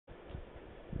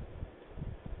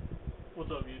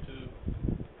What's up, YouTube?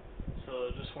 So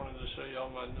just wanted to show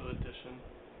y'all my new addition.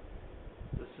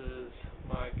 This is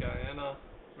my Guyana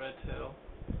red tail.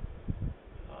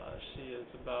 She is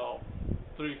about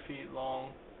 3 feet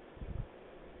long.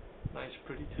 Nice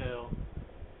pretty tail.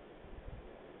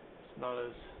 It's not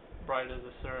as bright as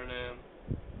a Suriname,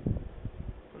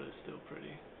 but it's still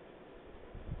pretty.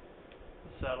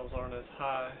 The saddles aren't as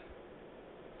high,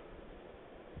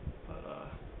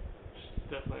 but she's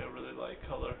definitely a really light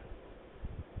color.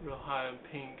 Real high in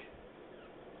pink.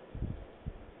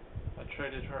 I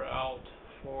traded her out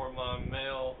for my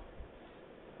male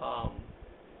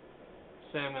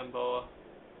salmon boa.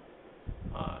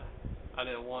 I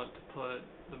didn't want to put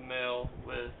the male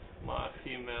with my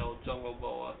female jungle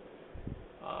boa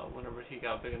whenever he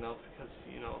got big enough, because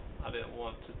I didn't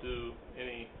want to do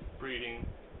any breeding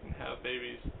and have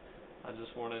babies. I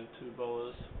just wanted 2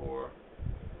 boas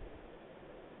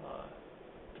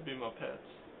to be my pets.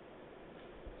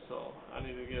 So I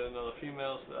need to get another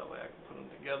female so that way I can put them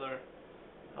together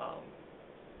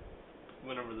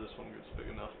whenever this one gets big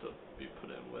enough to be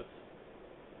put in with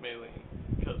Maylene,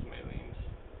 because Maylene's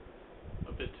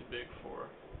a bit too big for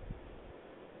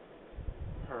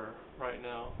her right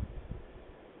now.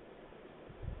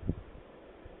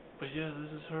 But yeah,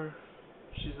 this is her.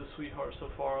 She's a sweetheart so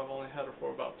far. I've only had her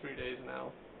for about 3 days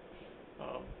now.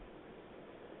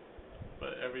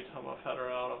 But every time I've had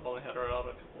her out, I've only had her out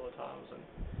a couple of times, and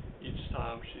each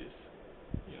time she's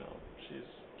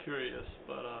curious,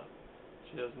 but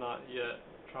she has not yet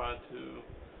tried to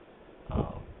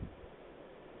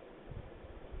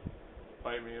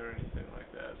bite me or anything like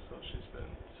that, so she's been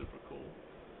super cool.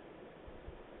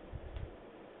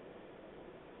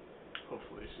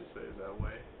 Hopefully she stays that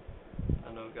way.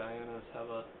 I know Guyanas have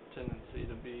a tendency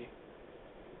to be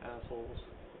assholes,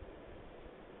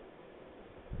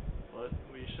 but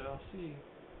we shall see.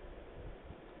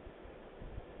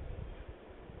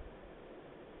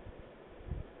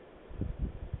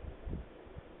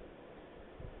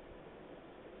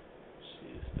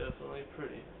 She's definitely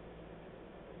pretty.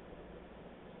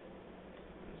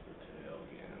 There's the tail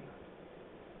again.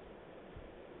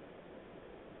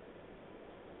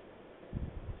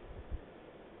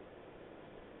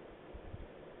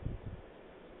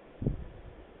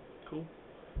 Cool.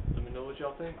 Let me know what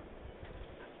y'all think.